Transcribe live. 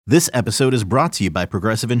This episode is brought to you by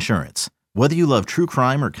Progressive Insurance. Whether you love true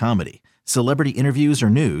crime or comedy, celebrity interviews or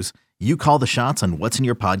news, you call the shots on what's in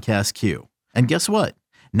your podcast queue. And guess what?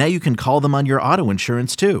 Now you can call them on your auto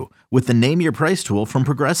insurance too with the Name Your Price tool from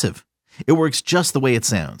Progressive. It works just the way it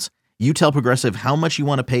sounds. You tell Progressive how much you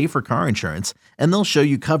want to pay for car insurance, and they'll show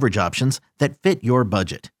you coverage options that fit your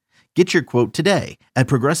budget. Get your quote today at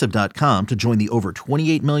Progressive.com to join the over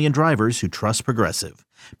 28 million drivers who trust Progressive.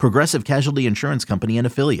 Progressive Casualty Insurance Company and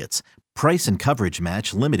Affiliates. Price and coverage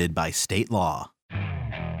match limited by state law.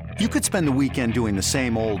 You could spend the weekend doing the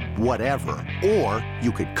same old whatever, or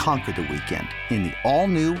you could conquer the weekend in the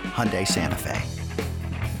all-new Hyundai Santa Fe.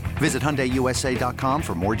 Visit HyundaiUSA.com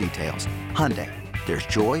for more details. Hyundai, there's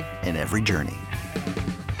joy in every journey.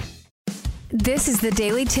 This is the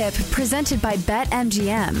Daily Tip presented by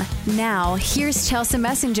BetMGM. Now, here's Chelsea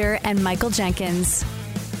Messenger and Michael Jenkins.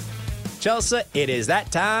 Chelsea, it is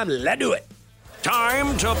that time. Let's do it.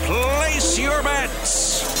 Time to place your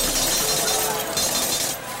bets.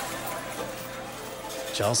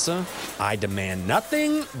 Chelsea, I demand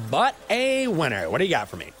nothing but a winner. What do you got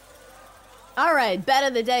for me? All right, bet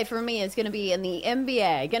of the day for me is going to be in the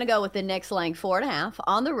NBA. Going to go with the Knicks laying 4.5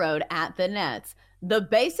 on the road at the Nets. The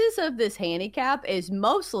basis of this handicap is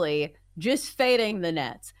mostly just fading the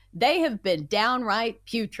Nets. They have been downright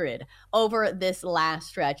putrid over this last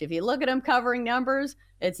stretch. If you look at them covering numbers,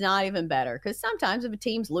 it's not even better. Because sometimes if a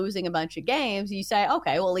team's losing a bunch of games, you say,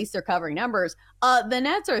 okay, well, at least they're covering numbers. The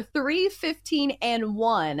Nets are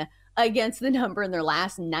 3-15-1 against the number in their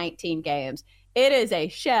last 19 games. It is a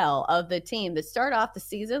shell of the team that started off the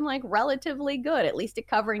season like relatively good, at least at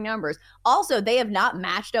covering numbers. Also, they have not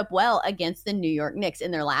matched up well against the New York Knicks.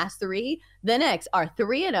 In their last three, the Knicks are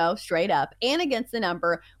 3-0 straight up and against the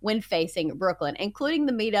number when facing Brooklyn, including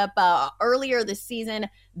the meetup earlier this season.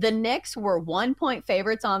 The Knicks were 1-point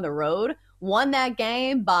favorites on the road, won that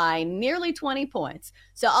game by nearly 20 points.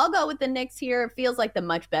 So I'll go with the Knicks here. It feels like the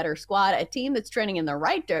much better squad, a team that's trending in the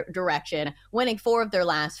right direction, winning 4 of their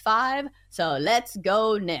last 5. So let's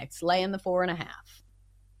go Knicks, laying the 4.5.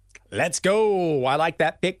 Let's go. I like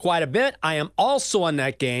that pick quite a bit. I am also on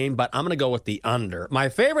that game, but I'm going to go with the under. My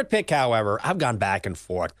favorite pick, however, I've gone back and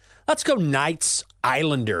forth. Let's go Knights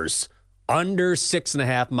Islanders. Under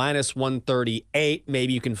 6.5, minus 138.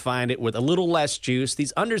 Maybe you can find it with a little less juice.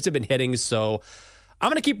 These unders have been hitting, so I'm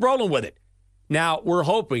going to keep rolling with it. Now, we're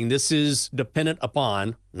hoping this is dependent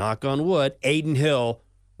upon, knock on wood, Aiden Hill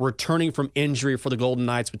returning from injury for the Golden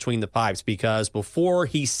Knights between the pipes, because before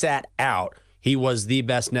he sat out, he was the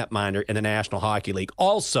best netminder in the National Hockey League.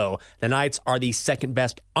 Also, the Knights are the second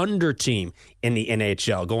best under team in the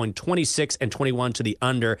NHL, going 26-21 to the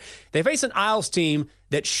under. They face an Isles team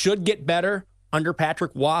that should get better under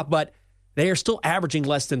Patrick Waugh, but they are still averaging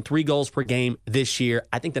less than 3 goals per game this year.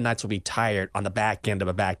 I think the Knights will be tired on the back end of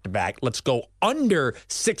a back-to-back. Let's go under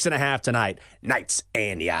 6.5 tonight. Knights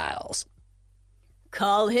and the Isles.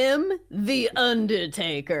 Call him the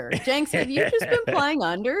Undertaker. Jenks, have you just been playing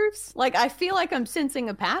unders? Like, I feel like I'm sensing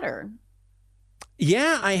a pattern.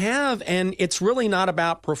 Yeah, I have, and it's really not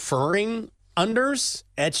about preferring unders.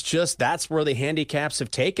 It's just that's where the handicaps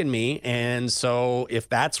have taken me, and so if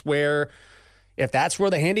that's where the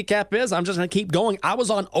handicap is, I'm just going to keep going. I was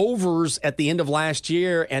on overs at the end of last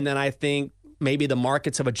year, and then I think maybe the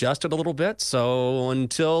markets have adjusted a little bit. So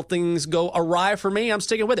until things go awry for me, I'm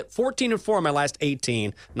sticking with it. 14-4 in my last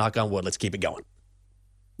 18. Knock on wood. Let's keep it going.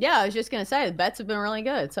 Yeah, I was just going to say, the bets have been really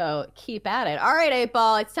good, so keep at it. All right,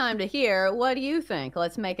 8-Ball, it's time to hear. What do you think?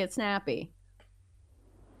 Let's make it snappy.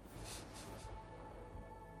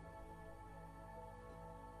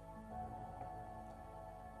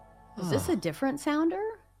 Is this a different sounder?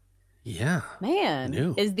 Yeah.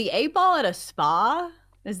 Man, is the 8-Ball at a spa?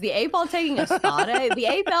 Is the 8-Ball taking a spa day? The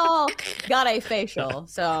 8-Ball got a facial,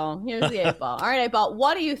 so here's the 8-Ball. All right, 8-Ball,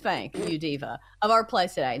 what do you think, you diva, of our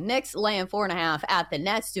plays today? Knicks laying 4.5 at the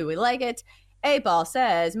Nets. Do we like it? 8-Ball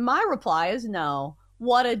says, my reply is no.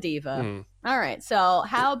 What a diva. All right, so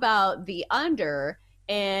how about the under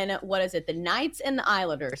in, what is it, the Knights and the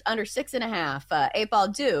Islanders, under 6.5. 8-Ball,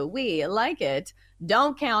 do we like it?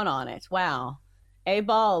 Don't count on it. Wow.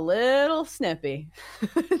 8-Ball, a little snippy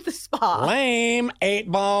at the spot. Lame.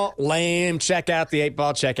 8-Ball, lame. Check out the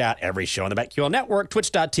 8-Ball. Check out every show on the BetQL Network,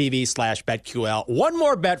 twitch.tv/BetQL. One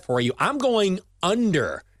more bet for you. I'm going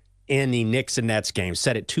under in the Knicks and Nets game,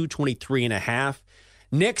 set at 223.5.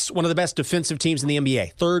 Knicks, one of the best defensive teams in the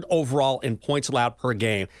NBA, 3rd overall in points allowed per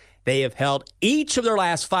game. They have held each of their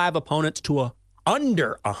last 5 opponents to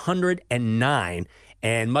under 109.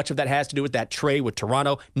 And much of that has to do with that trade with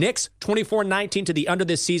Toronto. Knicks, 24-19 to the under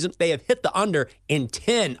this season. They have hit the under in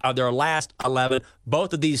 10 of their last 11.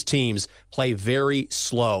 Both of these teams play very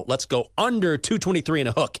slow. Let's go under 223 and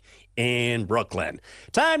a hook in Brooklyn.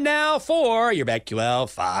 Time now for your BetQL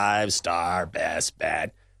 5-star best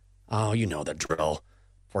bet. Oh, you know the drill.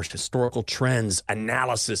 For historical trends,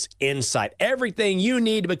 analysis, insight, everything you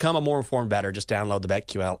need to become a more informed bettor. Just download the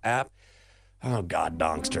BetQL app. Oh, God,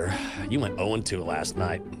 Donkster. You went 0-2 last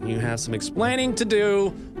night. You have some explaining to do.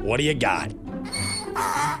 What do you got?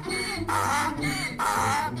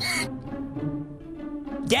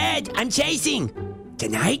 Dad, I'm chasing.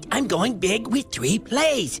 Tonight, I'm going big with 3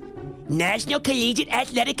 plays. National Collegiate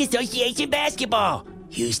Athletic Association basketball.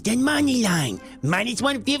 Houston money line. Minus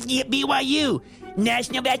 150 at BYU.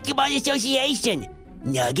 National Basketball Association.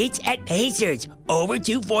 Nuggets at Pacers. Over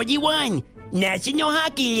 241. National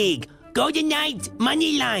Hockey League. Golden Knights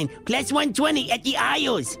money line. Plus 120 at the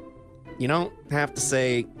Isles. You don't have to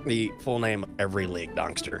say the full name of every league,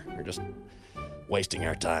 Donkster. You're just wasting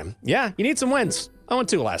our time. Yeah, you need some wins.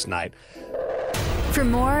 0-2 last night. For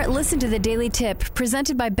more, listen to the Daily Tip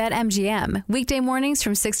presented by BetMGM. Weekday mornings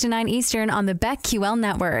from 6 to 9 Eastern on the BetQL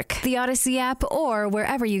network, the Odyssey app, or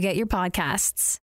wherever you get your podcasts.